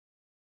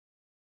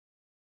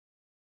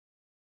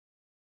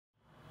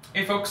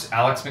Hey folks,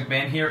 Alex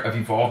McMahon here of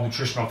Evolve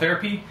Nutritional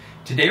Therapy.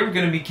 Today we're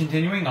going to be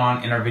continuing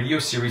on in our video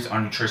series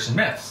on nutrition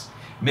myths.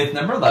 Myth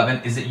number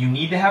 11 is that you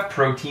need to have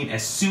protein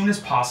as soon as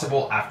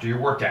possible after your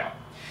workout.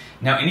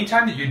 Now,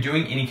 anytime that you're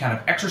doing any kind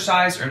of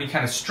exercise or any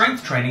kind of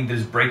strength training that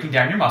is breaking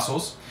down your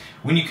muscles,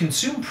 when you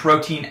consume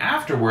protein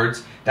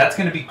afterwards, that's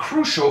going to be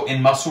crucial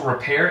in muscle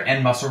repair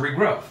and muscle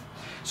regrowth.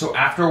 So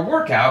after a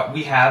workout,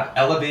 we have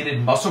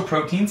elevated muscle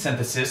protein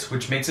synthesis,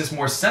 which makes us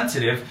more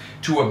sensitive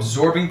to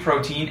absorbing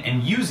protein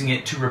and using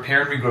it to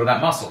repair and regrow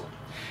that muscle.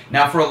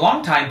 Now, for a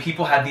long time,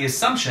 people had the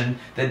assumption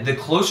that the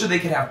closer they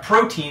could have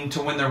protein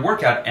to when their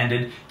workout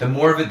ended, the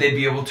more of it they'd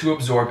be able to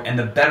absorb and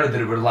the better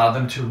that it would allow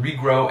them to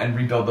regrow and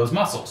rebuild those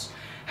muscles.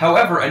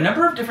 However, a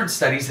number of different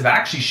studies have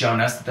actually shown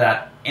us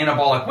that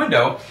anabolic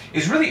window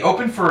is really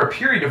open for a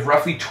period of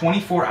roughly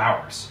 24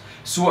 hours.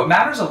 So what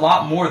matters a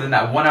lot more than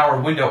that 1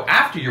 hour window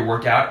after your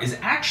workout is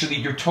actually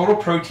your total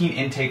protein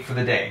intake for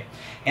the day.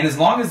 And as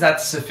long as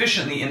that's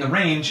sufficiently in the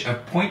range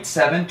of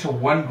 0.7 to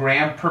 1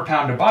 gram per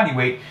pound of body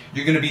weight,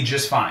 you're going to be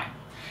just fine.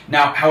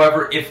 Now,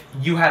 however, if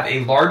you have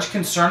a large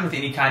concern with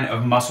any kind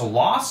of muscle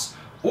loss,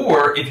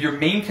 or if your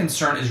main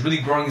concern is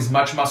really growing as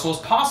much muscle as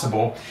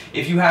possible,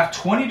 if you have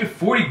 20 to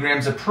 40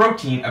 grams of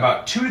protein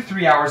about 2 to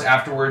 3 hours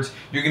afterwards,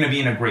 you're going to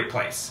be in a great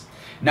place.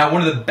 Now,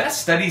 one of the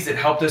best studies that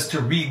helped us to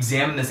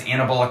re-examine this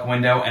anabolic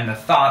window and the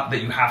thought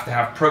that you have to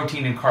have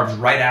protein and carbs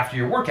right after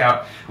your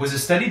workout was a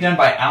study done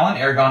by Alan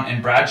Aragon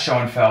and Brad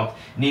Schoenfeld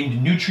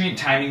named Nutrient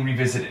Timing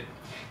Revisited.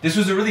 This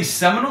was a really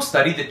seminal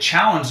study that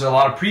challenged a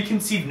lot of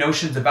preconceived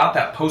notions about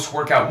that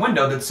post-workout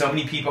window that so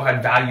many people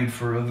had valued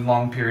for a really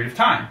long period of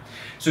time.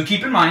 So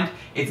keep in mind,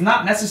 it's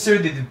not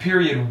necessarily the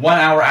period 1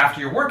 hour after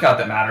your workout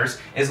that matters,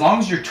 as long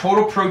as your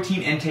total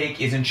protein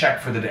intake is in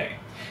check for the day.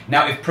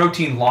 Now, if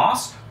protein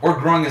loss or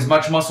growing as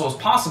much muscle as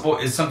possible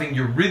is something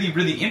you're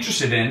really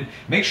interested in,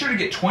 make sure to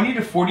get 20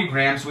 to 40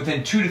 grams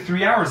within 2 to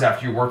 3 hours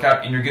after your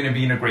workout and you're going to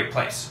be in a great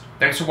place.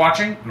 Thanks for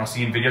watching, and I'll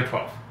see you in video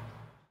 12.